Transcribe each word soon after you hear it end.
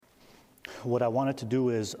what I wanted to do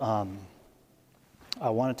is I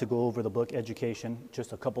wanted to go over the book Education,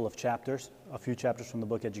 just a couple of chapters, a few chapters from the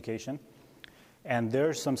book Education. And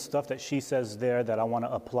there's some stuff that she says there that I want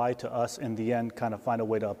to apply to us in the end, kind of find a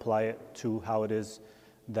way to apply it to how it is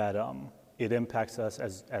that it impacts us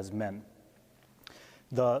as men.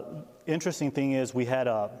 The interesting thing is we had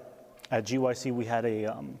at GYC, we had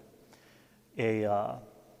a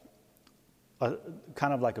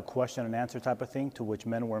kind of like a question and answer type of thing to which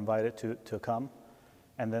men were invited to come.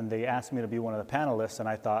 And then they asked me to be one of the panelists, and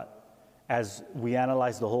I thought, as we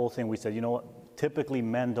analyzed the whole thing, we said, you know what, typically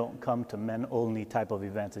men don't come to men-only type of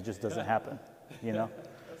events. It just doesn't happen, you know?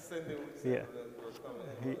 Yeah.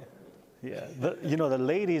 Yeah. The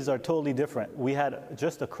ladies are totally different. We had,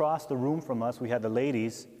 just across the room from us, we had the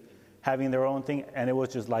ladies having their own thing, and it was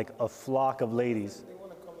just like a flock of ladies. They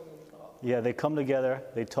want to come in and talk. Yeah, they come together,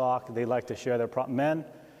 they talk, they like to share their problems. Men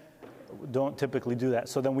don't typically do that.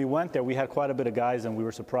 So then we went there, we had quite a bit of guys, and we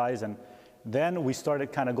were surprised, and then we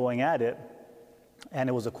started kind of going at it, and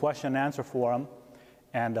it was a question and answer forum,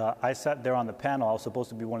 and I sat there on the panel. I was supposed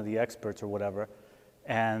to be one of the experts or whatever,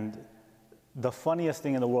 and the funniest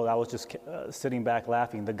thing in the world, I was just sitting back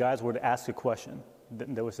laughing. The guys would ask a question.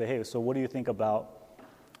 They would say, hey, so what do you think about,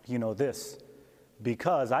 this?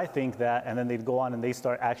 Because I think that, and then they'd go on and they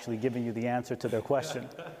start actually giving you the answer to their question.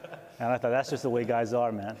 And I thought, that's just the way guys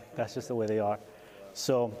are, man. That's just the way they are.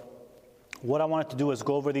 So what I wanted to do is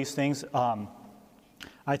go over these things.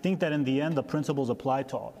 I think that in the end, the principles apply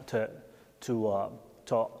to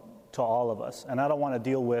all of us. And I don't want to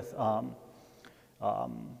deal with, I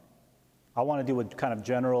want to deal with kind of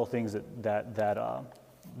general things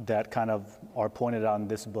that kind of are pointed out in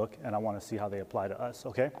this book, and I want to see how they apply to us,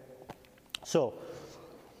 okay? So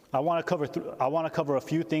I want to cover a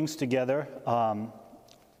few things together.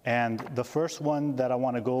 And the first one that I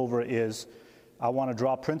want to go over is I want to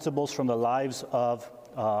draw principles from the lives of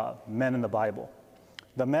men in the Bible.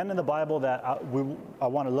 The men in the Bible that I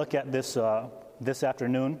want to look at this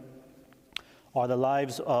afternoon are the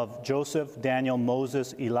lives of Joseph, Daniel,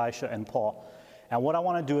 Moses, Elisha, and Paul. And what I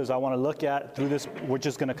want to do is I want to look at, through this, we're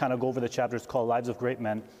just going to kind of go over the chapters called Lives of Great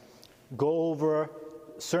Men, go over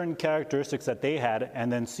certain characteristics that they had,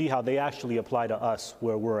 and then see how they actually apply to us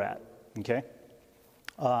where we're at, okay?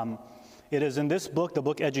 It is in this book, the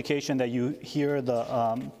book Education, that you hear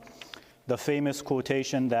the famous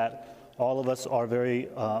quotation that all of us are very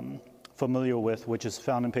familiar with, which is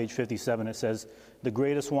found on page 57. It says, "The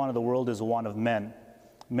greatest want of the world is the want of men,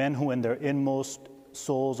 men who in their inmost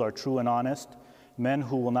souls are true and honest, men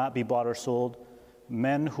who will not be bought or sold,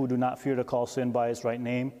 men who do not fear to call sin by its right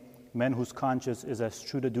name, men whose conscience is as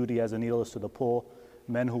true to duty as a needle is to the pole,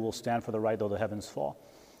 men who will stand for the right though the heavens fall."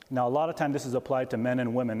 Now, a lot of time this is applied to men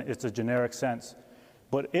and women. It's a generic sense.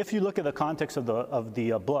 But if you look at the context of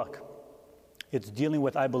the book, it's dealing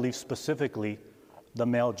with, I believe, specifically the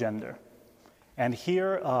male gender. And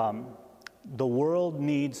here, the world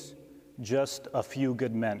needs just a few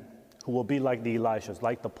good men who will be like the Elishas,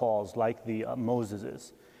 like the Pauls, like the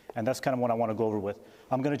Moseses. And that's kind of what I want to go over with.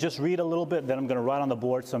 I'm going to just read a little bit, then I'm going to write on the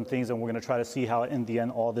board some things, and we're going to try to see how, in the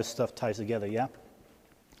end, all this stuff ties together, yeah?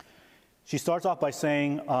 She starts off by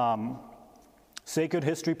saying, sacred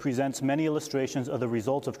history presents many illustrations of the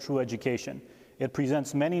results of true education. It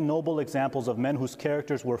presents many noble examples of men whose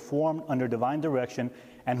characters were formed under divine direction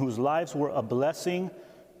and whose lives were a blessing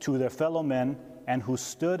to their fellow men and who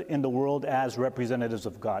stood in the world as representatives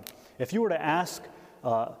of God. If you were to ask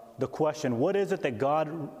the question, what is it that God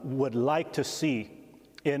would like to see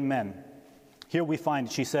in men? Here we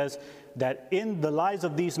find, she says, that in the lives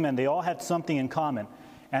of these men, they all had something in common.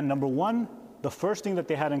 And number one, the first thing that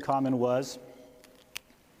they had in common was,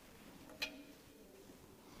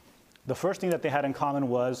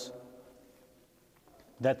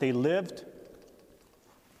 that they lived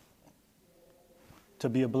to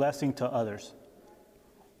be a blessing to others.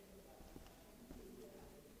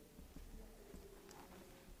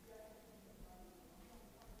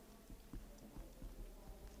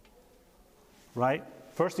 Right?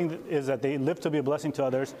 First thing is that they lived to be a blessing to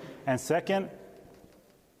others. And second,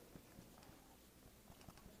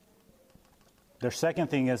 their second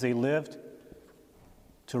thing is they lived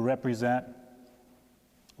to represent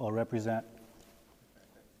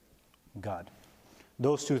God.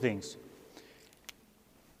 Those two things.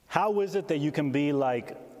 How is it that you can be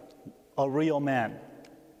like a real man?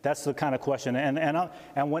 That's the kind of question.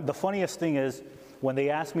 And what the funniest thing is, when they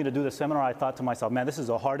asked me to do the seminar, I thought to myself, man, this is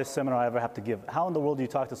the hardest seminar I ever have to give. How in the world do you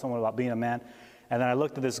talk to someone about being a man? And then I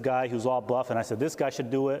looked at this guy who's all buff, and I said, this guy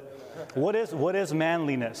should do it. What is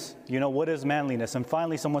manliness? What is manliness? And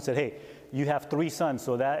finally someone said, hey, you have 3 sons,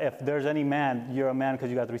 so that if there's any man, you're a man because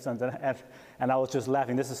you got 3 sons. And I was just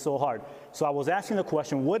laughing. This is so hard. So I was asking the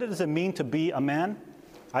question, what does it mean to be a man?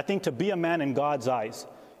 I think to be a man in God's eyes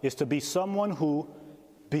is to be someone who,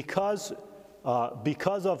 because of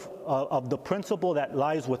the principle that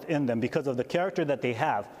lies within them, because of the character that they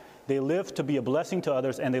have, they live to be a blessing to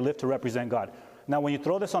others and they live to represent God. Now, when you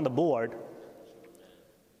throw this on the board,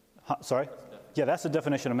 sorry? Yeah, that's the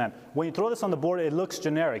definition of man. When you throw this on the board, it looks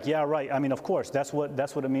generic. Yeah, right. I mean, of course, that's what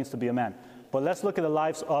it means to be a man. But let's look at the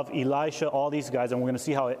lives of Elisha, all these guys, and we're going to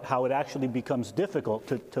see how it actually becomes difficult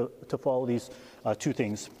to follow these 2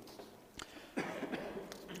 things.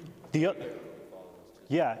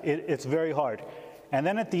 It's very hard. And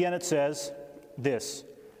then at the end it says this,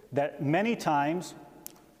 that many times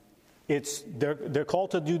they're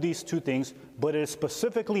called to do these 2 things, but it is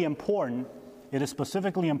specifically important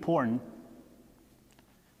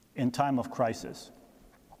in time of crisis.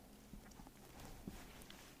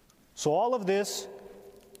 So all of this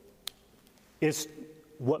is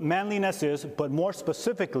what manliness is, but more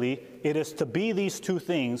specifically, it is to be these 2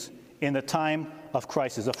 things in the time of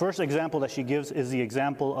crisis. The first example that she gives is the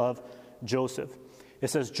example of Joseph. It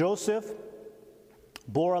says, Joseph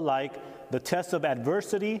bore alike the test of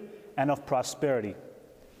adversity and of prosperity.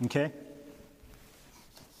 Okay?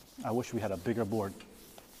 I wish we had a bigger board.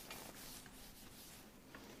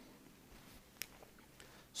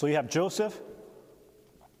 So you have Joseph.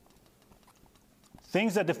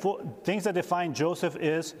 Things that define Joseph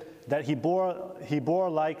is that he bore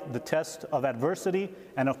like the test of adversity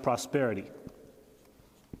and of prosperity.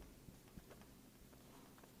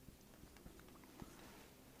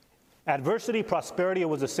 Adversity, prosperity, it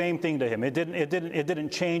was the same thing to him. It didn't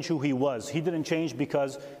change who he was. He didn't change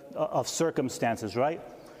because of circumstances, right?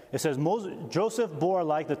 It says Joseph bore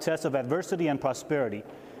alike the test of adversity and prosperity.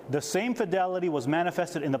 The same fidelity was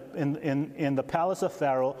manifested in the palace of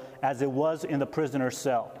Pharaoh as it was in the prisoner's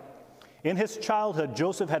cell. In his childhood,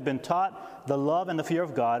 Joseph had been taught the love and the fear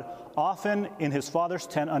of God. Often in his father's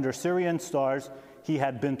tent under Syrian stars, he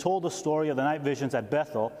had been told the story of the night visions at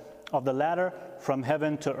Bethel, of the ladder from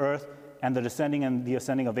heaven to earth, and the descending and the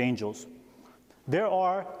ascending of angels. There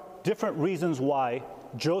are different reasons why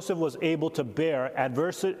Joseph was able to bear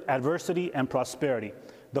adversity and prosperity.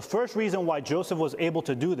 The first reason why Joseph was able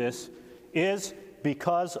to do this is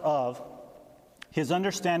because of his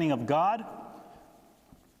understanding of God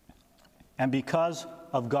and because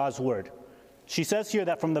of God's word. She says here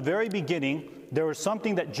that from the very beginning, there was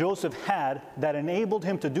something that Joseph had that enabled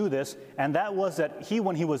him to do this, and that was that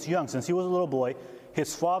when he was young, since he was a little boy,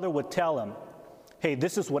 his father would tell him, hey,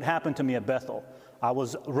 this is what happened to me at Bethel. I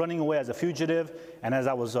was running away as a fugitive, and as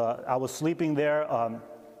I was sleeping there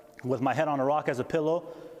with my head on a rock as a pillow,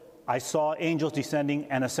 I saw angels descending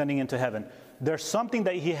and ascending into heaven. There's something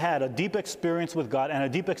that he had, a deep experience with God and a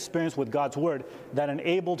deep experience with God's word that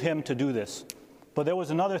enabled him to do this. But there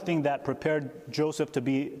was another thing that prepared Joseph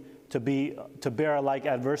to bear alike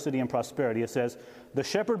adversity and prosperity. It says, the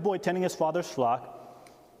shepherd boy tending his father's flock,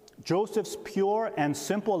 Joseph's pure and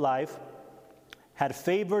simple life had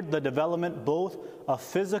favored the development both of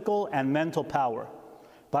physical and mental power.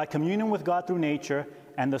 By communion with God through nature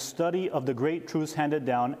and the study of the great truths handed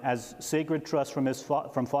down as sacred trust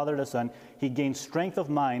from father to son, he gained strength of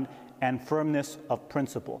mind and firmness of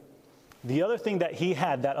principle. The other thing that he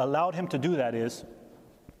had that allowed him to do that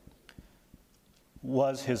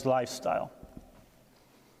was his lifestyle.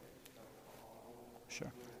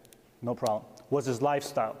 Sure, no problem. Was his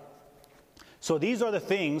lifestyle. So these are the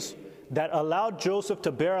things that allowed Joseph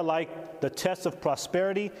to bear alike the test of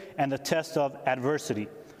prosperity and the test of adversity.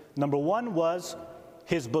 Number one was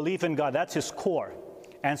his belief in God. That's his core.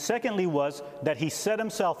 And secondly was that he set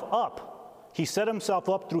himself up. He set himself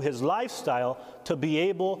up through his lifestyle to be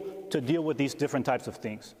able to deal with these different types of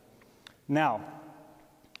things. Now,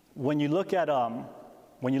 when you look at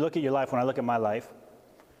your life, when I look at my life,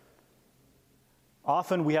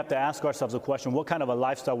 often we have to ask ourselves the question, what kind of a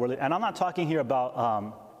lifestyle we're living? And I'm not talking here about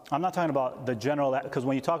I'm not talking about the general, because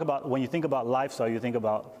when you think about lifestyle, you think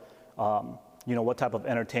about what type of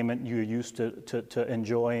entertainment you're used to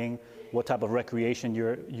enjoying, what type of recreation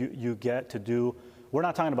you get to do. We're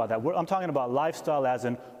not talking about that. I'm talking about lifestyle as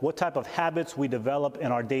in what type of habits we develop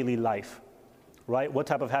in our daily life, right? What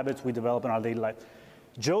type of habits we develop in our daily life.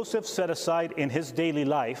 Joseph set aside in his daily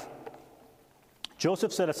life,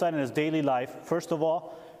 first of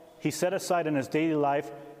all, he set aside in his daily life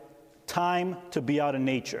time to be out in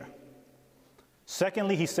nature.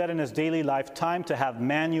 Secondly, he set in his daily life time to have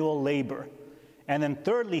manual labor. And then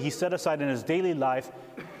thirdly, he set aside in his daily life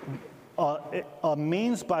a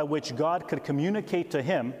means by which God could communicate to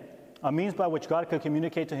him a means by which God could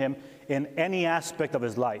communicate to him in any aspect of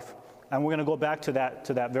his life. And we're going to go back to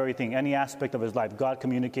that very thing, any aspect of his life, God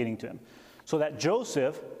communicating to him. So that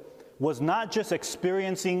Joseph was not just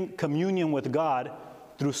experiencing communion with God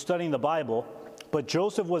through studying the Bible, but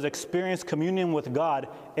Joseph was experiencing communion with God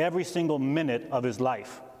every single minute of his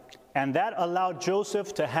life. And that allowed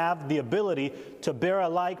Joseph to have the ability to bear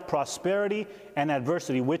alike prosperity and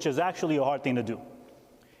adversity, which is actually a hard thing to do.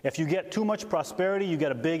 If you get too much prosperity, you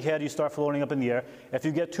get a big head, you start floating up in the air. If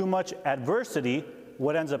you get too much adversity,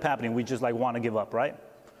 what ends up happening? We just want to give up, right?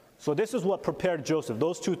 So this is what prepared Joseph.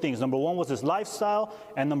 Those two things. Number one was his lifestyle,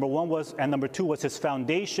 and number two was his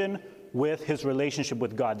foundation with his relationship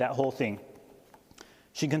with God, that whole thing.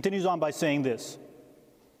 She continues on by saying this.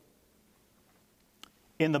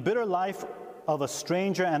 In the bitter life of a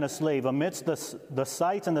stranger and a slave, amidst the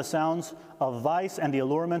sights and the sounds of vice and the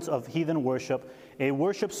allurements of heathen worship, a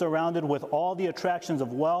worship surrounded with all the attractions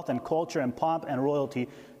of wealth and culture and pomp and royalty,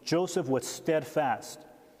 Joseph was steadfast.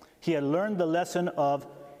 He had learned the lesson of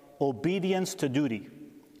obedience to duty,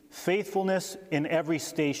 faithfulness in every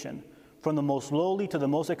station. From the most lowly to the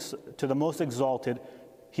most exalted,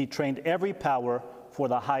 he trained every power for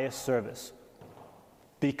the highest service.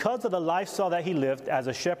 Because of the lifestyle that he lived as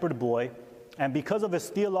a shepherd boy, and because of his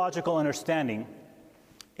theological understanding,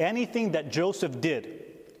 anything that Joseph did,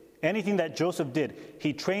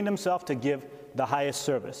 he trained himself to give the highest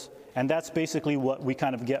service. And that's basically what we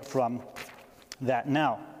kind of get from that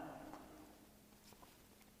now.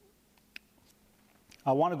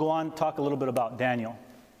 I want to go on and talk a little bit about Daniel.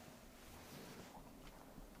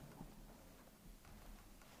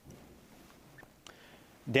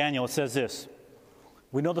 Daniel, it says this.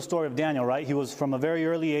 We know the story of Daniel, right? He was from a very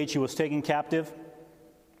early age, he was taken captive.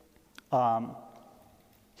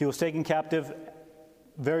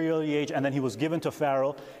 Very early age, and then he was given to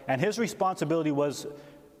Pharaoh. And his responsibility was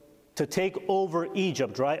to take over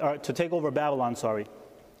Egypt, right? Or to take over Babylon, sorry.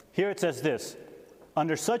 Here it says this.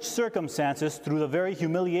 Under such circumstances, through the very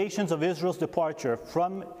humiliations of Israel's departure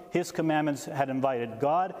from his commandments had invited,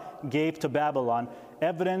 God gave to Babylon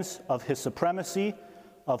evidence of his supremacy,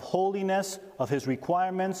 of holiness, of his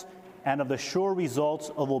requirements, and of the sure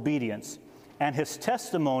results of obedience. And his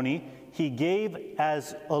testimony he gave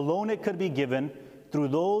as alone it could be given through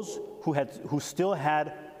those who still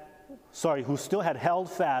had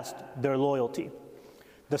held fast their loyalty.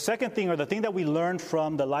 The second thing, or the thing that we learned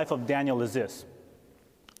from the life of Daniel is this.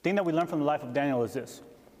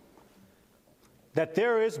 That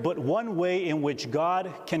there is but one way in which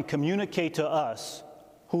God can communicate to us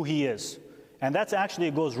who he is. And that's actually,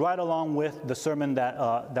 it goes right along with the sermon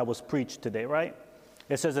that was preached today, right?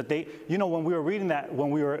 It says that when we were reading that,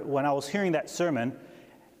 when I was hearing that sermon,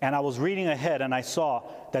 and I was reading ahead and I saw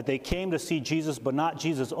that they came to see Jesus, but not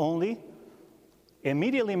Jesus only,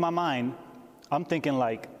 immediately in my mind, I'm thinking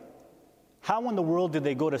like, how in the world did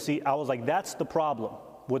they go to see? I was like, that's the problem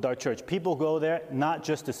with our church. People go there not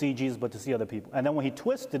just to see Jesus, but to see other people. And then when he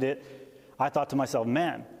twisted it, I thought to myself,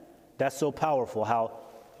 man, that's so powerful how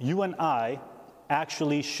you and I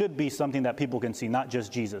actually should be something that people can see, not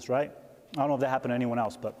just Jesus, right? I don't know if that happened to anyone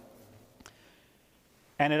else, but.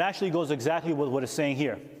 And it actually goes exactly with what it's saying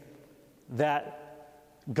here, that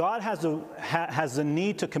God has the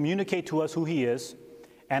need to communicate to us who he is,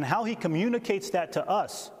 and how he communicates that to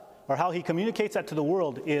us, or how he communicates that to the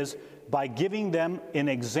world, is by giving them an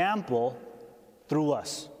example through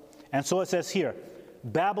us. And so it says here,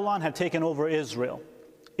 Babylon had taken over Israel.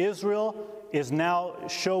 Israel is now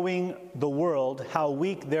showing the world how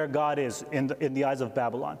weak their God is in the eyes of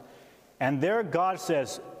Babylon. And their God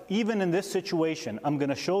says, even in this situation, I'm going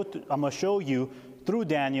to show you through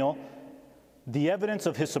Daniel the evidence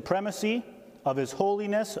of his supremacy, of his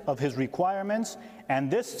holiness, of his requirements,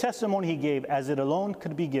 and this testimony he gave as it alone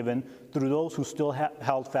could be given through those who still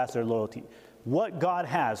held fast their loyalty. What God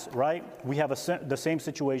has, right? We have the same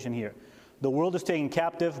situation here. The world is taken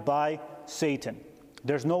captive by Satan.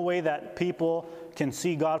 There's no way that people can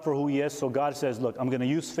see God for who he is, so God says, look, I'm going to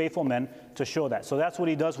use faithful men to show that. So that's what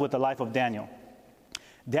he does with the life of Daniel.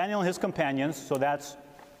 Daniel and his companions, so that's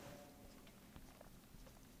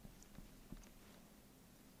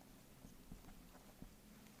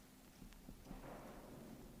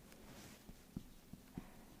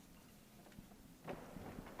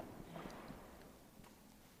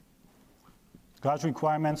God's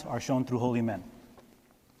requirements are shown through holy men.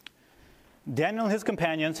 Daniel and his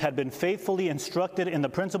companions had been faithfully instructed in the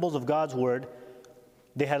principles of God's word.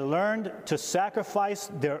 They had learned to sacrifice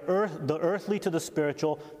the earthly to the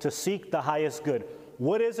spiritual, to seek the highest good.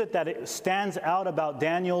 What is it that it stands out about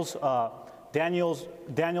Daniel's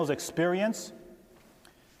experience?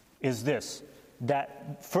 Is this,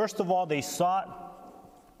 that, first of all, they sought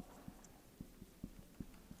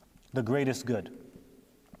the greatest good.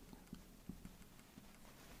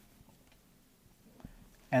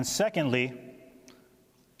 And secondly,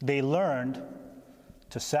 they learned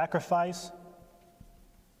to sacrifice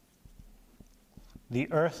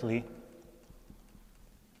the earthly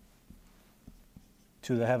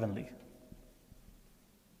to the heavenly.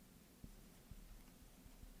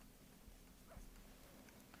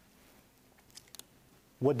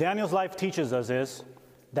 What Daniel's life teaches us is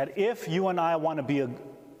that if you and I want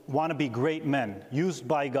to be great men, used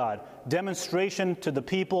by God, demonstration to the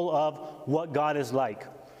people of what God is like,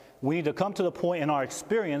 we need to come to the point in our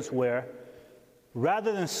experience where,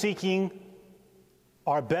 rather than seeking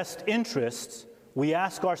our best interests, we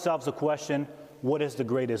ask ourselves the question, what is the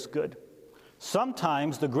greatest good?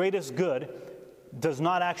 Sometimes the greatest good does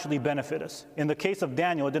not actually benefit us. In the case of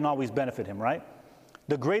Daniel, it didn't always benefit him, right?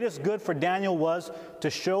 The greatest good for Daniel was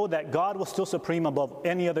to show that God was still supreme above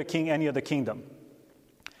any other king, any other kingdom.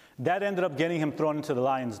 That ended up getting him thrown into the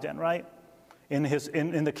lion's den, right? In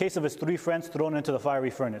the case of his 3 friends, thrown into the fiery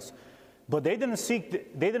furnace. But they didn't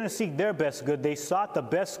seek their best good. They sought the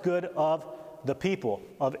best good of the people,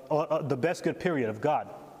 of the best good period of God.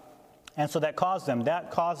 And so that was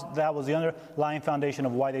the underlying foundation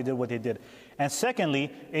of why they did what they did. And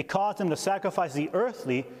secondly, it caused them to sacrifice the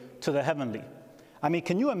earthly to the heavenly. I mean,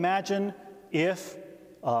 can you imagine if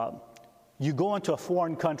you go into a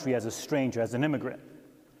foreign country as a stranger, as an immigrant,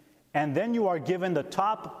 and then you are given the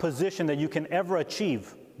top position that you can ever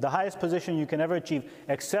achieve, the highest position you can ever achieve,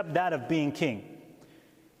 except that of being king.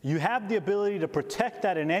 You have the ability to protect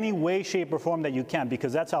that in any way, shape, or form that you can,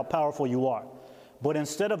 because that's how powerful you are. But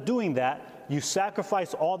instead of doing that, you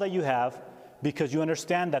sacrifice all that you have because you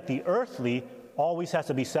understand that the earthly always has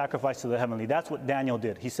to be sacrificed to the heavenly. That's what Daniel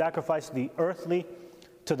did. He sacrificed the earthly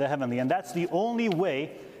to the heavenly. And that's the only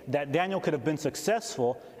way that Daniel could have been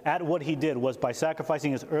successful at what he did, was by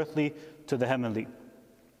sacrificing his earthly to the heavenly.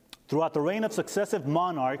 Throughout the reign of successive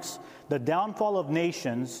monarchs, the downfall of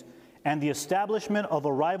nations, and the establishment of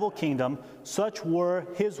a rival kingdom, such were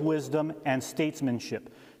his wisdom and statesmanship.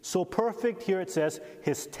 So perfect, here it says,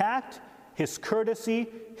 his tact, his courtesy,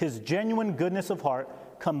 his genuine goodness of heart,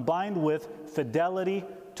 combined with fidelity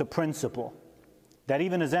to principle, that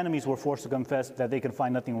even his enemies were forced to confess that they could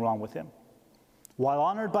find nothing wrong with him. While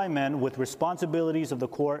honored by men with responsibilities of the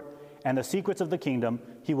court and the secrets of the kingdom,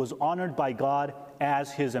 he was honored by God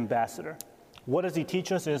as his ambassador. What does he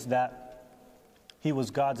teach us is that he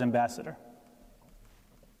was God's ambassador.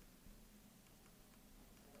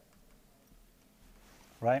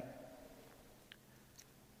 Right?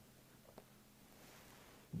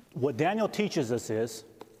 What Daniel teaches us is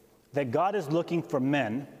that God is looking for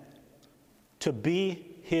men to be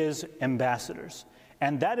his ambassadors.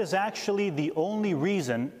 And that is actually the only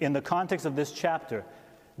reason, in the context of this chapter,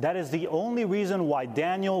 that is the only reason why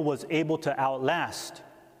Daniel was able to outlast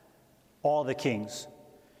all the kings.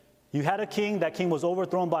 You had a king, that king was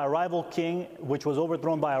overthrown by a rival king, which was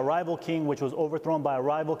overthrown by a rival king, which was overthrown by a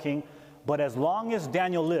rival king. But as long as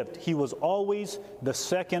Daniel lived, he was always the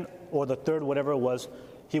second or the third, whatever it was.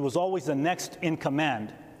 He was always the next in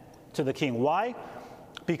command to the king. Why?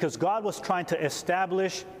 Because God was trying to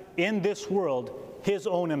establish in this world his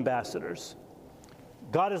own ambassadors.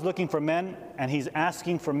 God is looking for men, and he's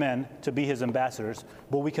asking for men to be his ambassadors.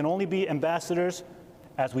 But we can only be ambassadors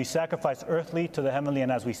as we sacrifice earthly to the heavenly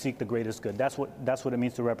and as we seek the greatest good. That's what it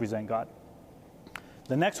means to represent God.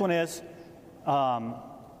 The next one is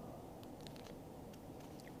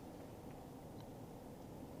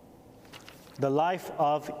the life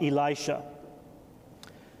of Elisha.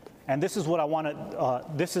 And this is what I want to,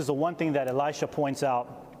 this is the one thing that Elisha points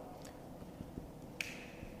out.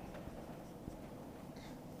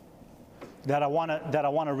 That I want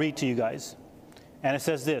to read to you guys. And it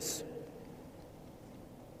says this.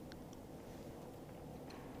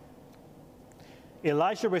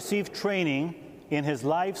 Elisha received training in his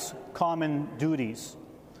life's common duties.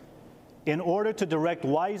 In order to direct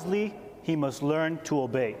wisely, he must learn to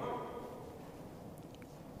obey.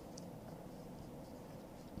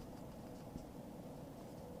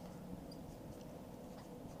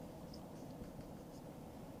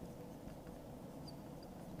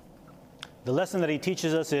 The lesson that he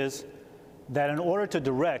teaches us is that in order to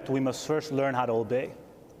direct, we must first learn how to obey.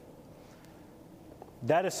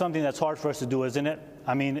 That is something that's hard for us to do, isn't it?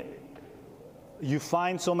 I mean, you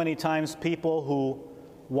find so many times people who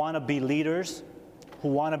want to be leaders, who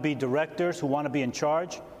want to be directors, who want to be in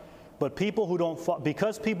charge, but people who don't,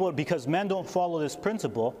 because men don't follow this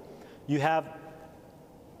principle, you have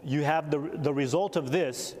the result of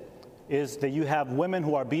this is that you have women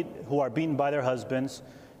who are beaten by their husbands.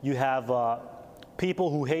 You have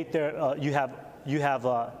people who hate their. You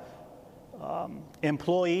have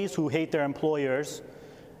employees who hate their employers.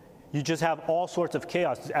 You just have all sorts of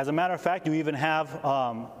chaos. As a matter of fact, you even have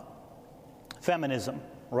feminism,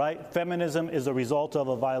 right? Feminism is a result of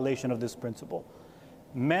a violation of this principle.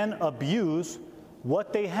 Men abuse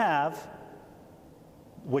what they have,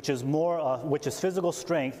 which is physical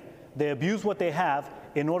strength. They abuse what they have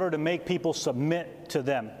in order to make people submit to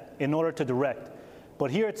them, in order to direct.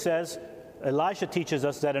 But here it says, Elisha teaches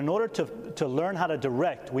us that in order to learn how to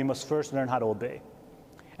direct, we must first learn how to obey.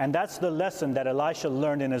 And that's the lesson that Elisha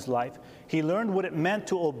learned in his life. He learned what it meant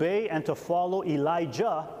to obey and to follow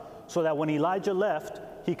Elijah, so that when Elijah left,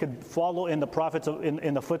 he could follow in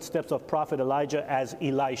the footsteps of Prophet Elijah as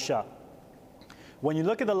Elisha. When you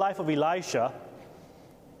look at the life of Elisha,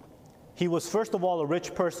 he was first of all a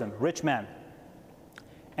rich man.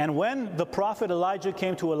 And when the prophet Elijah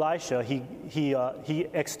came to Elisha, he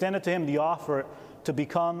extended to him the offer to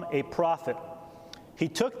become a prophet. He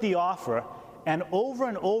took the offer, and over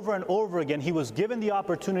and over and over again, he was given the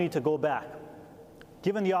opportunity to go back.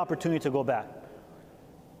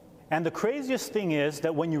 And the craziest thing is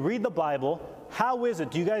that when you read the Bible,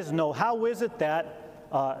 do you guys know, how is it that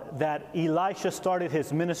Elisha started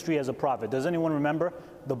his ministry as a prophet? Does anyone remember?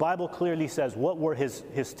 The Bible clearly says what were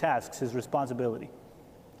his tasks, his responsibility.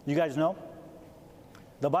 You guys know?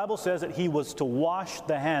 The Bible says that he was to wash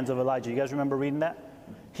the hands of Elijah. You guys remember reading that?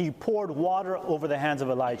 He poured water over the hands of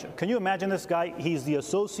Elijah. Can you imagine this guy? He's the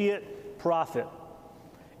associate prophet.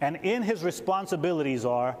 And in his responsibilities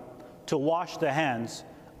are to wash the hands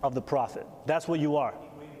of the prophet. That's what you are.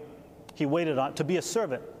 He waited on to be a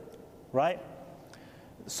servant, right?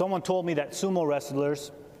 Someone told me that sumo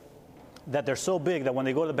wrestlers, that they're so big that when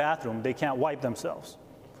they go to the bathroom, they can't wipe themselves.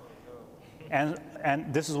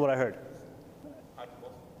 And this is what I heard.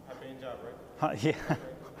 High-paying job, right? Yeah.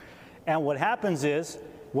 And what happens is,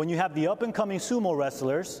 when you have the up-and-coming sumo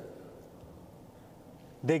wrestlers,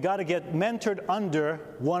 they got to get mentored under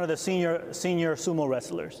one of the senior sumo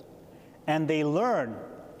wrestlers. And they learn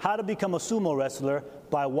how to become a sumo wrestler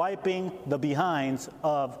by wiping the behinds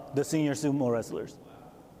of the senior sumo wrestlers.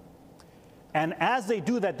 And as they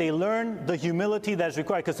do that, they learn the humility that is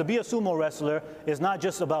required. Because to be a sumo wrestler is not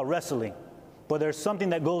just about wrestling, but there's something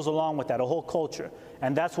that goes along with that, a whole culture.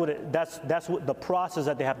 And that's what the process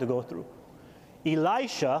that they have to go through.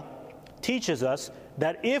 Elisha teaches us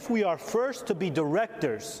that if we are first to be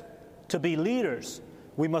directors, to be leaders,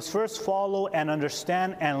 we must first follow and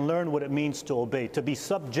understand and learn what it means to obey, to be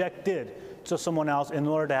subjected to someone else in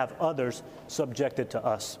order to have others subjected to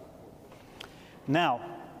us. Now,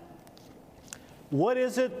 what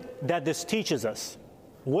is it that this teaches us?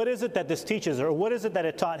 What is it that this teaches, or what is it that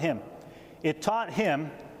it taught him? It taught him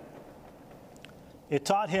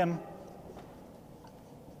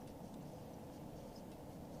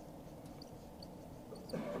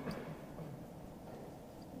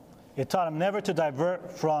never to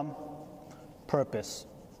divert from purpose.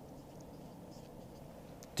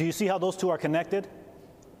 Do you see how those two are connected?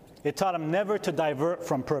 It taught him never to divert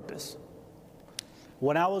from purpose.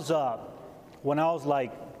 When I was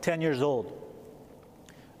like 10 years old,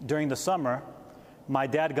 during the summer, my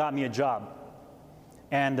dad got me a job.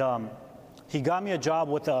 And he got me a job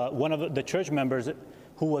with one of the church members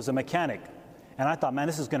who was a mechanic. And I thought, man,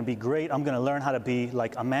 this is going to be great. I'm going to learn how to be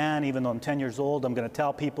like a man, even though I'm 10 years old. I'm going to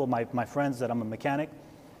tell people, my friends, that I'm a mechanic.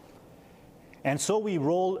 And so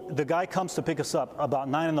the guy comes to pick us up about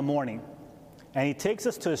 9 in the morning. And he takes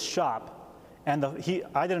us to his shop. And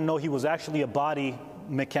I didn't know he was actually a body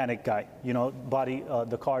mechanic guy,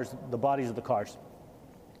 the bodies of the cars.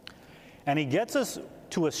 And he gets us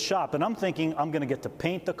to his shop, and I'm thinking I'm going to get to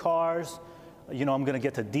paint the cars, I'm going to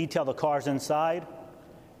get to detail the cars inside.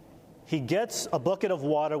 He gets a bucket of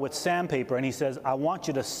water with sandpaper, and he says, I want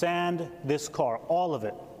you to sand this car, all of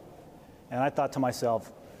it. And I thought to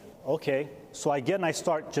myself, okay. So I get and I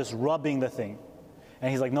start just rubbing the thing.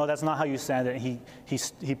 And he's like, no, that's not how you sand it. And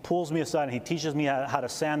he pulls me aside, and he teaches me how to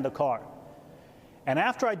sand the car. And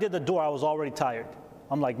after I did the door, I was already tired.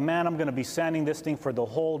 I'm like, man, I'm going to be sanding this thing for the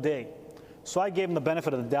whole day. So I gave him the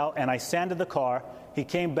benefit of the doubt, and I sanded the car. He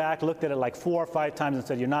came back, looked at it like 4 or 5 times and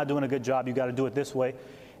said, you're not doing a good job. You got to do it this way.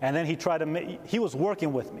 And then he was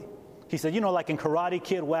working with me. He said, like in Karate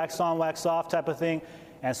Kid, wax on, wax off type of thing.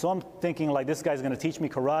 And so I'm thinking like, this guy's going to teach me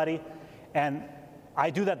karate. And I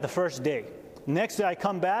do that the first day. Next day I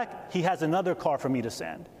come back, he has another car for me to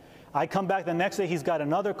sand. I come back the next day, he's got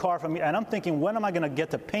another car for me. And I'm thinking, when am I going to get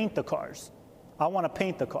to paint the cars? I want to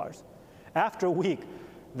paint the cars. After a week,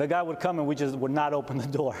 the guy would come and we just would not open the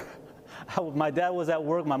door. My dad was at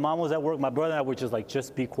work, my mom was at work, my brother and I were just like,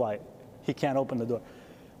 just be quiet. He can't open the door.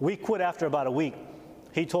 We quit after about a week.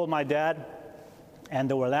 He told my dad, and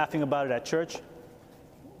they were laughing about it at church.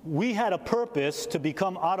 We had a purpose to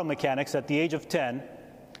become auto mechanics at the age of 10,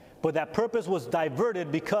 but that purpose was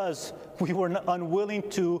diverted because we were unwilling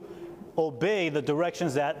to obey the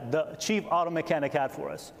directions that the chief auto mechanic had for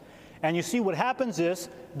us. And you see, what happens is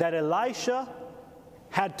that Elisha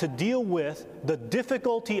had to deal with the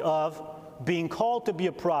difficulty of being called to be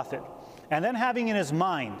a prophet, and then having in his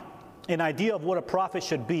mind an idea of what a prophet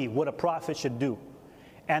should be, what a prophet should do,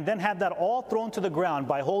 and then have that all thrown to the ground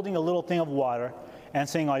by holding a little thing of water and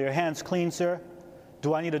saying, "Are your hands clean, sir?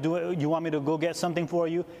 Do I need to do it? You want me to go get something for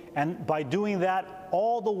you?" And by doing that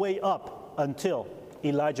all the way up until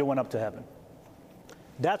Elijah went up to heaven.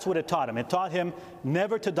 That's what it taught him. It taught him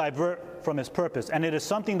never to divert from his purpose. And it is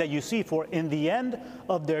something that you see, for in the end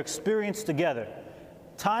of their experience together,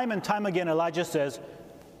 time and time again, Elijah says,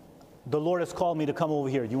 "The Lord has called me to come over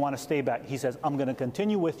here. You want to stay back?" He says, "I'm going to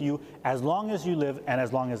continue with you as long as you live and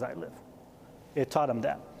as long as I live." It taught him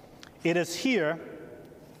that. It is here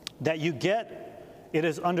that you get, it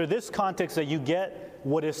is under this context that you get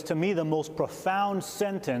what is to me the most profound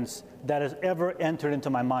sentence that has ever entered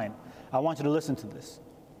into my mind. I want you to listen to this.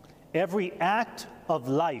 Every act of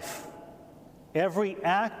life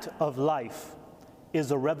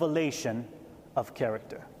is a revelation of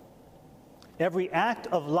character. Every act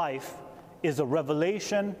of life is a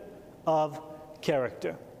revelation of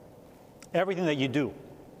character. Everything that you do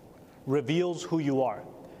reveals who you are.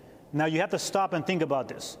 Now you have to stop and think about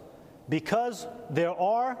this. Because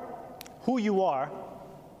who you are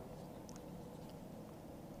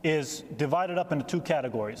is divided up into two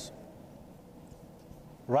categories.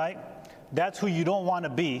 Right? That's who you don't want to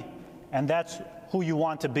be, and that's who you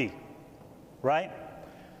want to be. Right?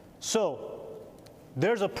 So,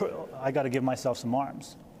 I got to give myself some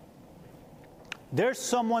arms. There's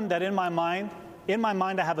someone that in my mind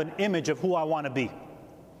I have an image of who I want to be.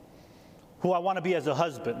 Who I want to be as a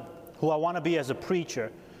husband, who I want to be as a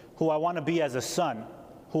preacher, who I want to be as a son,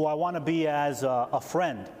 who I want to be as a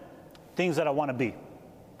friend, things that I want to be.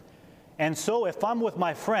 And so if I'm with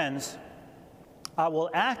my friends, I will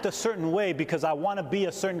act a certain way because I want to be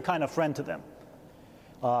a certain kind of friend to them.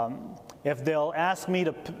 If they'll ask me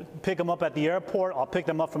to pick them up at the airport, I'll pick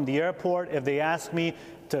them up from the airport. If they ask me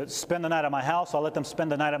to spend the night at my house, I'll let them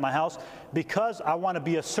spend the night at my house because I want to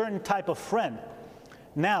be a certain type of friend.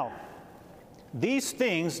 Now, these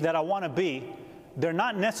things that I want to be, they're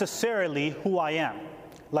not necessarily who I am.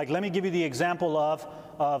 Like, let me give you the example of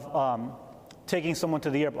taking someone to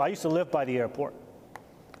the airport. I used to live by the airport.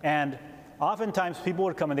 And oftentimes people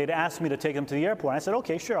would come and they'd ask me to take them to the airport. And I said,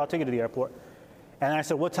 "Okay, sure, I'll take you to the airport." And I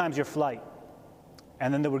said, "What time's your flight?"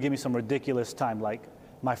 And then they would give me some ridiculous time, like,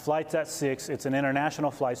 "My flight's at 6, it's an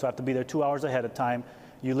international flight, so I have to be there 2 hours ahead of time.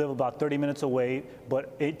 You live about 30 minutes away,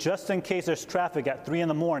 but just in case there's traffic at 3 in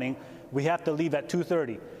the morning, we have to leave at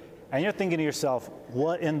 2:30. And you're thinking to yourself,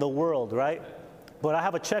 what in the world, right? But I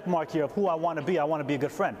have a check mark here of who I want to be. I want to be a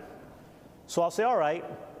good friend. So I'll say, "All right,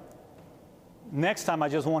 next time I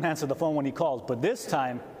just won't answer the phone when he calls, but this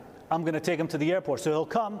time I'm going to take him to the airport." So he'll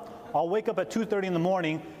come, I'll wake up at 2:30 in the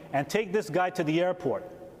morning and take this guy to the airport.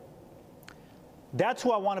 That's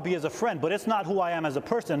who I want to be as a friend, but it's not who I am as a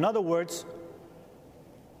person. In other words,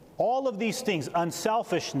 all of these things,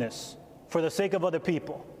 unselfishness for the sake of other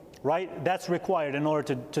people, right? That's required in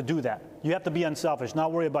order to do that. You have to be unselfish,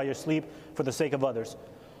 not worry about your sleep for the sake of others.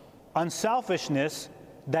 Unselfishness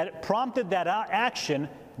that prompted that action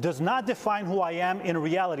does not define who I am in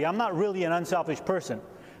reality. I'm not really an unselfish person,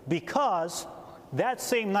 because that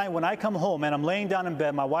same night when I come home and I'm laying down in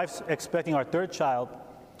bed, my wife's expecting our third child,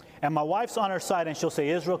 and my wife's on her side and she'll say,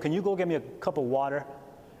 "Israel, can you go get me a cup of water?"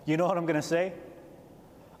 You know what I'm going to say?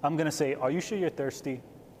 I'm going to say, "Are you sure you're thirsty?"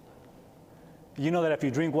 You know that if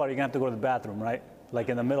you drink water, you're going to have to go to the bathroom, right? Like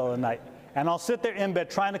in the middle of the night. And I'll sit there in bed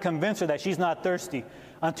trying to convince her that she's not thirsty,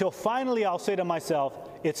 until finally I'll say to myself,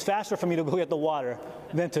 it's faster for me to go get the water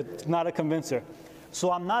than to not to convince her. So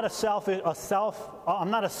I'm not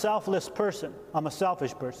I'm not a selfless person. I'm a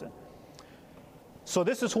selfish person. So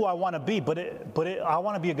this is who I want to be, but I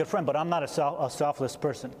want to be a good friend, but I'm not a selfless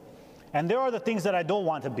person. And there are the things that I don't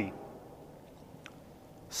want to be.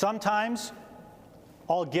 Sometimes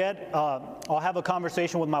I'll have a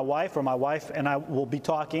conversation with my wife, or my wife and I will be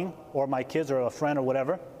talking, or my kids, or a friend, or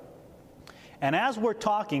whatever. And as we're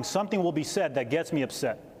talking, something will be said that gets me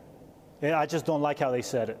upset. I just don't like how they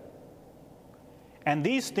said it. And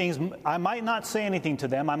these things, I might not say anything to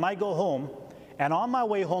them. I might go home, and on my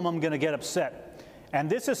way home, I'm going to get upset. And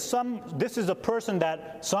this is a person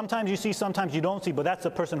that sometimes you see, sometimes you don't see, but that's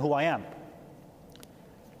the person who I am.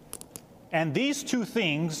 And these two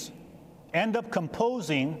things end up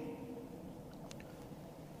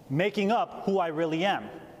making up who I really am.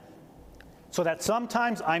 So that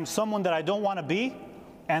sometimes I'm someone that I don't want to be,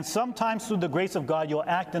 and sometimes through the grace of God, you'll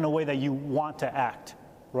act in a way that you want to act,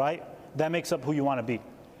 right? That makes up who you want to be.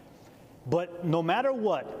 But no matter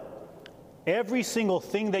what, every single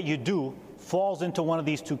thing that you do falls into one of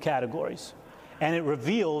these two categories, and it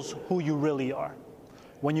reveals who you really are.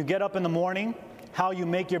 When you get up in the morning, how you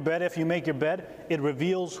make your bed, if you make your bed, it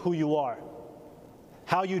reveals who you are.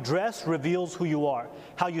 How you dress reveals who you are.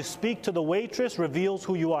 How you speak to the waitress reveals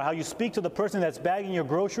who you are. How you speak to the person that's bagging your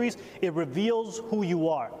groceries, it reveals who you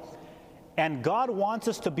are. And God wants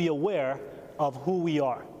us to be aware of who we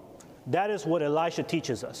are. That is what Elisha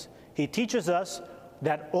teaches us. He teaches us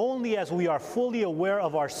that only as we are fully aware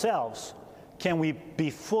of ourselves can we be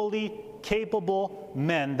fully capable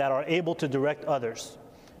men that are able to direct others,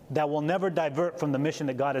 that will never divert from the mission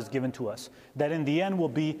that God has given to us, that in the end will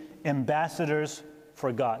be ambassadors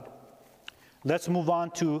for God. Let's move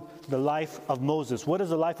on to the life of Moses. What does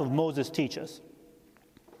the life of Moses teach us?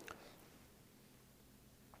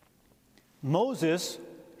 Moses,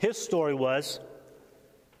 his story was,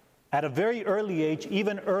 at a very early age,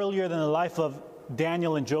 even earlier than the life of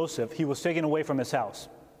Daniel and Joseph, he was taken away from his house,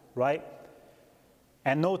 right?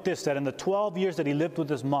 And note this, that in the 12 years that he lived with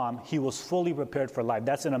his mom, he was fully prepared for life.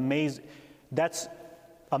 That's amazing.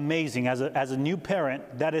 As a new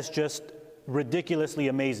parent, that is just ridiculously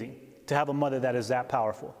amazing to have a mother that is that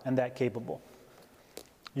powerful and that capable.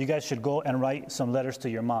 You guys should go and write some letters to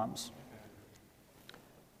your moms.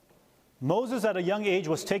 Moses at a young age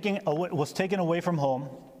was taken away from home.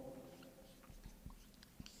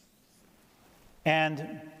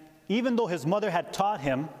 And even though his mother had taught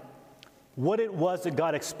him what it was that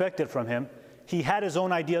God expected from him, he had his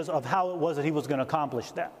own ideas of how it was that he was going to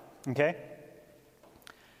accomplish that. Okay?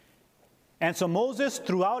 And so Moses,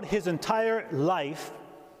 throughout his entire life,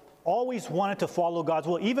 always wanted to follow God's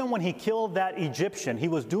will. Even when he killed that Egyptian, he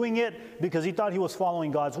was doing it because he thought he was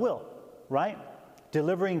following God's will, right?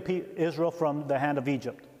 Delivering Israel from the hand of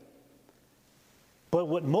Egypt. But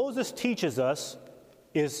what Moses teaches us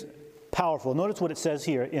is powerful. Notice what it says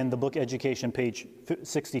here in the book Education, page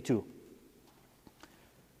 62.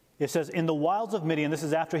 It says, in the wilds of Midian, this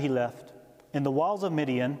is after he left, in the wilds of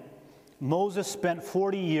Midian, Moses spent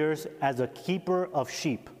 40 years as a keeper of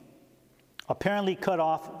sheep, apparently cut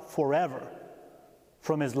off forever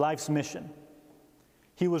from his life's mission.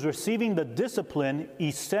 He was receiving the discipline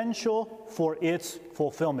essential for its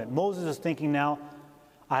fulfillment. Moses is thinking now,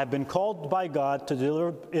 I have been called by God to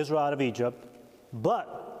deliver Israel out of Egypt,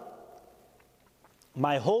 but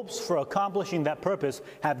my hopes for accomplishing that purpose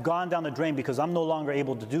have gone down the drain because I'm no longer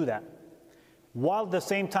able to do that. While at the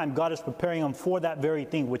same time, God is preparing him for that very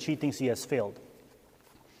thing which he thinks he has failed.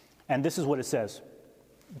 And this is what it says.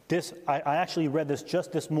 I actually read this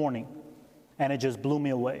just this morning, and it just blew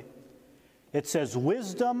me away. It says,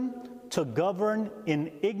 wisdom to govern an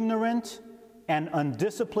ignorant and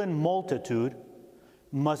undisciplined multitude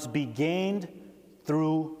must be gained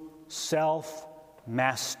through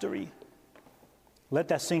self-mastery. Let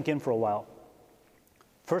that sink in for a while.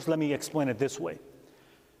 First, let me explain it this way.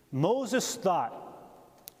 Moses thought,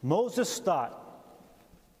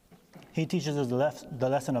 he teaches us the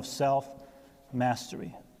lesson of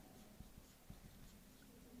self-mastery.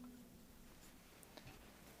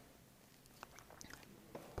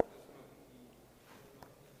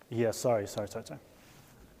 Yeah, sorry.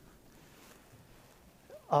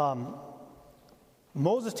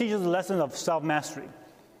 Moses teaches the lesson of self-mastery.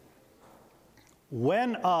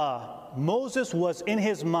 When Moses was in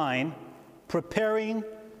his mind preparing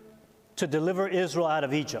to deliver Israel out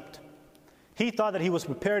of Egypt, he thought that he was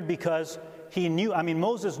prepared because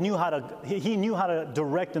Moses knew how to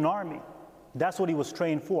direct an army. That's what he was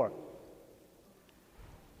trained for.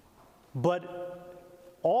 But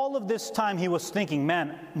all of this time he was thinking,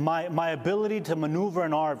 man, my ability to maneuver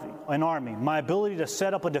an army, my ability to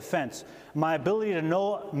set up a defense, my ability to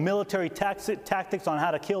know military tactics on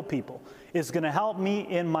how to kill people is going to help me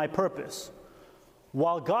in my purpose.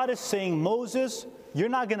 While God is saying, Moses, you're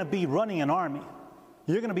not going to be running an army.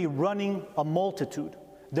 You're going to be running a multitude.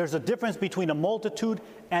 There's a difference between a multitude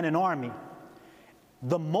and an army.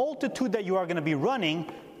 The multitude that you are going to be running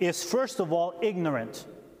is, first of all, ignorant.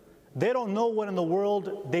 They don't know what in the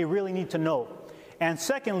world they really need to know. And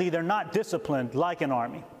secondly, they're not disciplined like an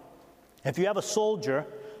army. If you have a soldier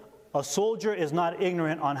is not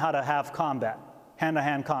ignorant on how to have combat,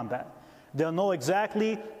 hand-to-hand combat. They'll know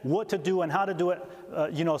exactly what to do and how to do it.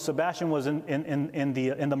 Sebastian was in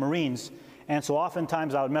the Marines, and so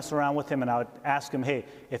oftentimes I would mess around with him and I would ask him, hey,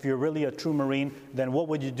 if you're really a true Marine, then what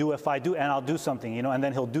would you do if I do? And I'll do something, and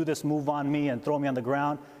then he'll do this move on me and throw me on the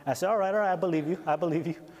ground. I say, all right, I believe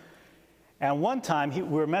you. And one time we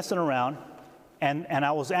were messing around, and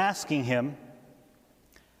I was asking him,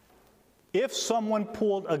 if someone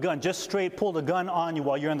pulled a gun, just straight pulled a gun on you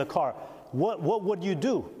while you're in the car, what would you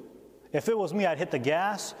do? If it was me, I'd hit the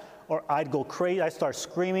gas, or I'd go crazy, I'd start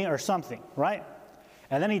screaming or something, right?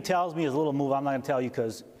 And then he tells me his little move. I'm not going to tell you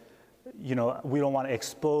because, we don't want to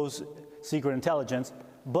expose secret intelligence.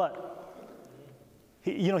 But,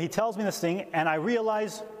 he tells me this thing, and I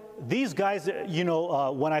realize these guys,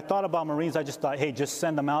 when I thought about Marines, I just thought, hey, just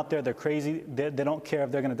send them out there. They're crazy. They don't care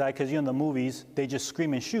if they're going to die because, in the movies, they just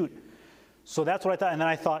scream and shoot. So that's what I thought. And then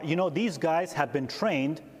I thought, these guys have been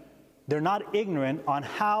trained. They're not ignorant on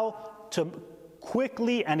how to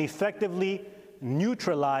quickly and effectively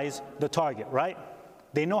neutralize the target, right?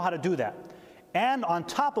 They know how to do that. And on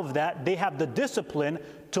top of that, they have the discipline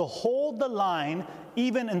to hold the line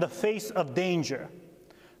even in the face of danger.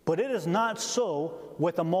 But it is not so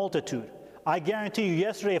with a multitude. I guarantee you,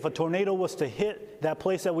 yesterday, if a tornado was to hit that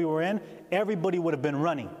place that we were in, everybody would have been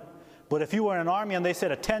running. But if you were in an army and they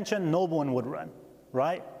said, attention, no one would run,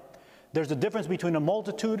 right? There's a difference between a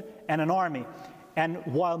multitude and an army. And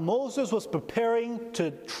while Moses was preparing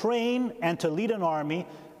to train and to lead an army,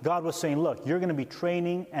 God was saying, look, you're going to be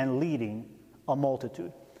training and leading a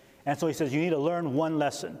multitude. And so he says, you need to learn one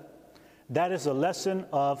lesson. That is a lesson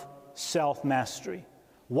of self-mastery.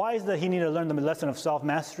 Why is that he needed to learn the lesson of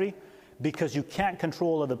self-mastery? Because you can't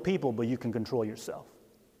control other people, but you can control yourself.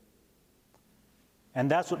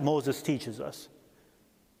 And that's what Moses teaches us.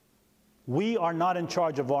 We are not in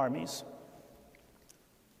charge of armies.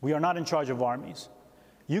 We are not in charge of armies.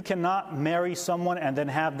 You cannot marry someone and then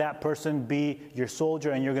have that person be your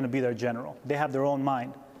soldier and you're going to be their general. They have their own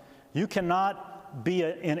mind. You cannot be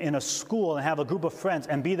in a school and have a group of friends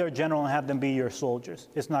and be their general and have them be your soldiers.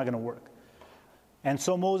 It's not going to work. And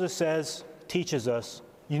so Moses teaches us,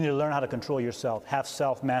 you need to learn how to control yourself, have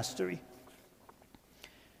self-mastery.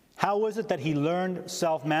 How is it that he learned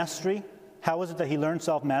self-mastery? How is it that he learned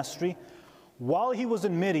self-mastery? While he was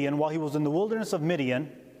in Midian, while he was in the wilderness of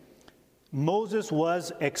Midian, Moses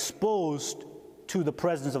was exposed to the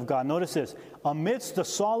presence of God. Notice this. Amidst the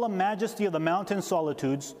solemn majesty of the mountain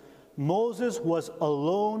solitudes, Moses was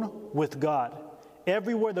alone with God.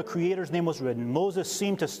 Everywhere the Creator's name was written, Moses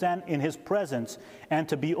seemed to stand in his presence and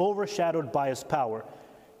to be overshadowed by his power.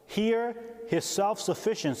 Here, his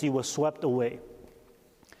self-sufficiency was swept away.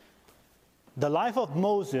 The life of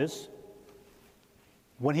Moses,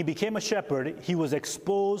 when he became a shepherd, he was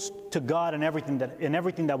exposed to God and everything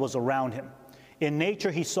that was around him. In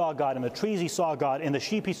nature, he saw God. In the trees, he saw God. In the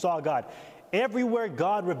sheep, he saw God. Everywhere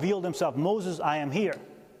God revealed himself, Moses, I am here.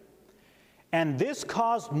 And this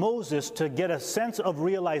caused Moses to get a sense of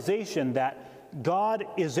realization that God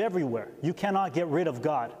is everywhere. You cannot get rid of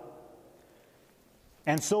God.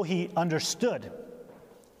 And so he understood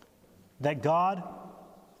that God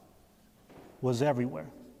was everywhere.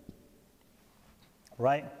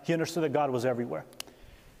 Right? He understood that God was everywhere.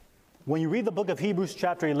 When you read the book of Hebrews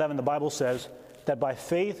chapter 11, the Bible says that by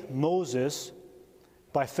faith Moses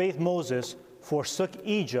forsook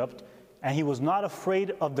Egypt, and he was not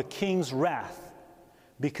afraid of the king's wrath,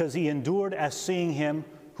 because he endured as seeing him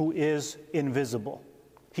who is invisible.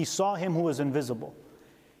 He saw him who is invisible.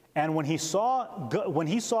 And when he saw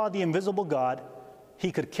the invisible God,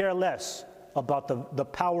 he could care less about the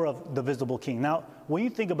power of the visible king. Now, when you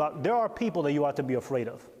think about, there are people that you ought to be afraid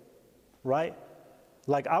of, right?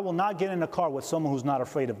 Like, I will not get in a car with someone who's not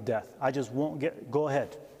afraid of death. I just won't go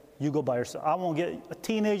ahead. You go by yourself. I won't get, a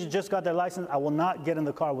teenager just got their license, I will not get in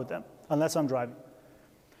the car with them unless I'm driving.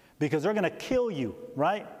 Because they're going to kill you,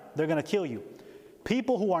 right? They're going to kill you.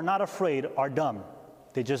 People who are not afraid are dumb.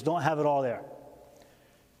 They just don't have it all there.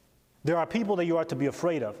 There are people that you are to be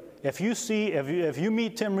afraid of. If you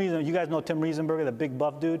meet Tim Reason, you guys know Tim Riesenberger, the big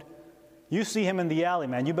buff dude? You see him in the alley,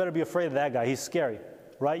 man, you better be afraid of that guy. He's scary,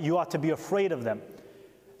 right? You ought to be afraid of them.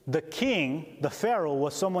 The king, the Pharaoh,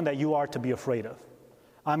 was someone that you are to be afraid of.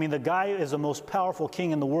 I mean, the guy is the most powerful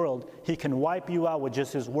king in the world. He can wipe you out with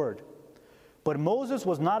just his word. But Moses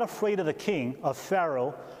was not afraid of the king, of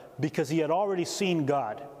Pharaoh, because he had already seen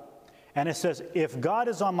God. And it says, if God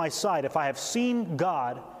is on my side, if I have seen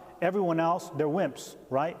God, everyone else, they're wimps,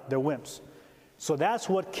 right? They're wimps. So that's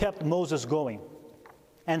what kept Moses going.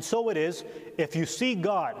 And so it is, if you see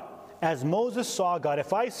God, as Moses saw God,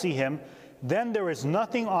 if I see him, then there is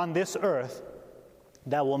nothing on this earth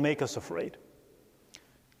that will make us afraid.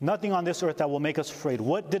 Nothing on this earth that will make us afraid.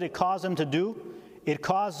 What did it cause him to do? It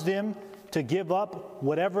caused him to give up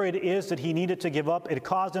whatever it is that he needed to give up. It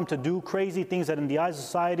caused him to do crazy things that in the eyes of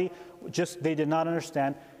society, just they did not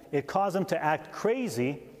understand. It caused him to act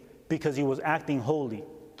crazy because he was acting holy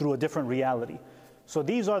through a different reality. So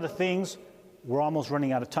these are the things. We're almost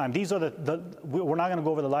running out of time. These are we're not going to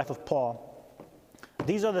go over the life of Paul.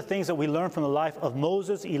 These are the things that we learn from the life of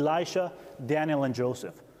Moses, Elisha, Daniel, and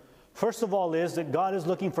Joseph. First of all is that God is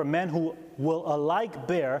looking for men who will alike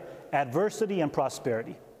bear adversity and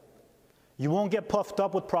prosperity. You won't get puffed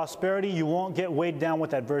up with prosperity. You won't get weighed down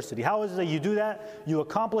with adversity. How is it that you do that? You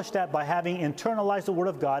accomplish that by having internalized the Word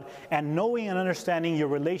of God and knowing and understanding your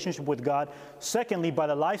relationship with God. Secondly, by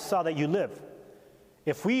the lifestyle that you live.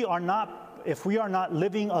 If we are not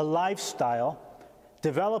living a lifestyle,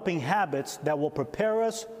 developing habits that will prepare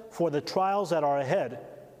us for the trials that are ahead,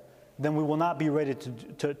 then we will not be ready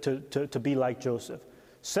to be like Joseph.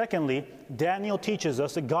 Secondly, Daniel teaches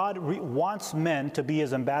us that God wants men to be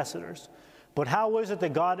his ambassadors. But how is it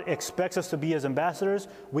that God expects us to be his ambassadors?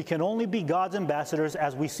 We can only be God's ambassadors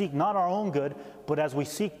as we seek not our own good, but as we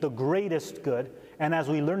seek the greatest good, and as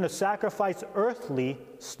we learn to sacrifice earthly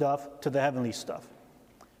stuff to the heavenly stuff.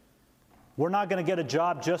 We're not going to get a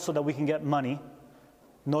job just so that we can get money,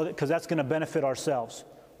 because that's going to benefit ourselves.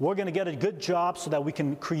 We're going to get a good job so that we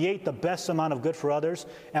can create the best amount of good for others,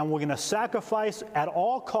 and we're going to sacrifice at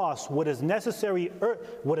all costs what is necessary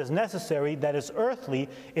that is earthly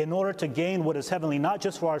in order to gain what is heavenly, not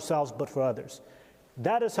just for ourselves but for others.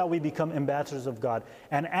 That is how we become ambassadors of God.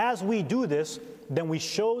 And as we do this, then we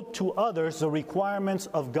show to others the requirements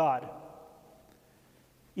of God.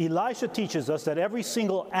 Elisha teaches us that every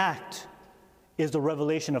single act is the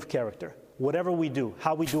revelation of character. Whatever we do,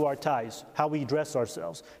 how we do our tithes, how we dress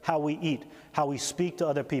ourselves, how we eat, how we speak to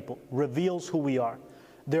other people, reveals who we are.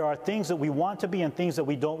 There are things that we want to be and things that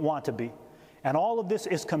we don't want to be. And all of this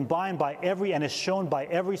is combined by and is shown by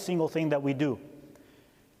every single thing that we do.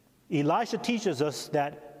 Elisha teaches us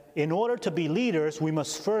that in order to be leaders, we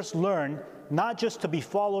must first learn not just to be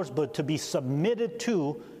followers, but to be submitted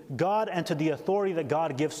to God and to the authority that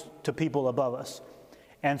God gives to people above us.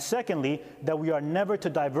 And secondly, that we are never to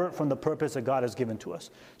divert from the purpose that God has given to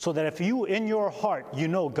us. So that if you, in your heart, you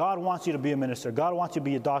know God wants you to be a minister, God wants you to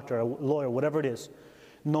be a doctor, a lawyer, whatever it is,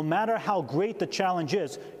 no matter how great the challenge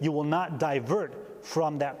is, you will not divert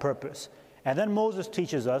from that purpose. And then Moses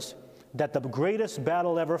teaches us that the greatest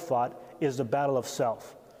battle ever fought is the battle of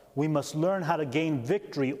self. We must learn how to gain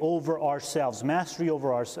victory over ourselves, mastery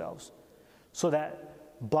over ourselves, so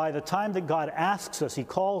that by the time that God asks us, he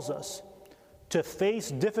calls us to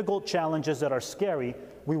face difficult challenges that are scary,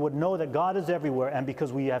 we would know that God is everywhere, and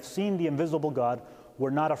because we have seen the invisible God, we're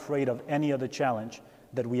not afraid of any other challenge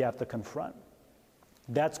that we have to confront.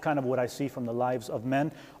 That's kind of what I see from the lives of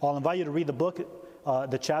men. I'll invite you to read the book,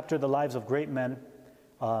 the chapter, The Lives of Great Men,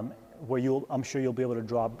 where I'm sure you'll be able to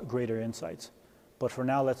draw greater insights. But for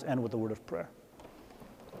now, let's end with a word of prayer.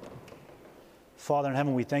 Father in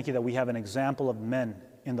heaven, we thank you that we have an example of men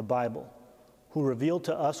in the Bible who revealed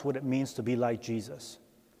to us what it means to be like Jesus.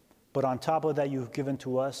 But on top of that, you've given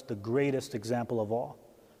to us the greatest example of all,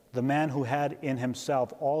 the man who had in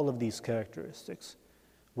himself all of these characteristics,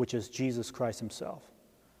 which is Jesus Christ himself.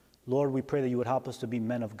 Lord, we pray that you would help us to be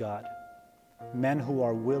men of God, men who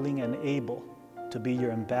are willing and able to be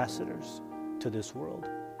your ambassadors to this world.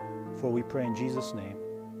 For we pray in Jesus' name,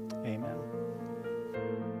 amen.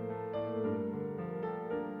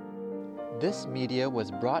 This media was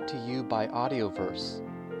brought to you by Audioverse,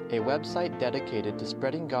 a website dedicated to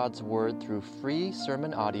spreading God's Word through free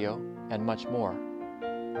sermon audio and much more.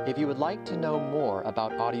 If you would like to know more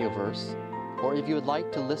about Audioverse, or if you would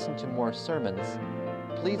like to listen to more sermons,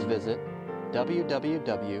 please visit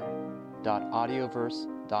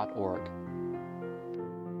www.audioverse.org.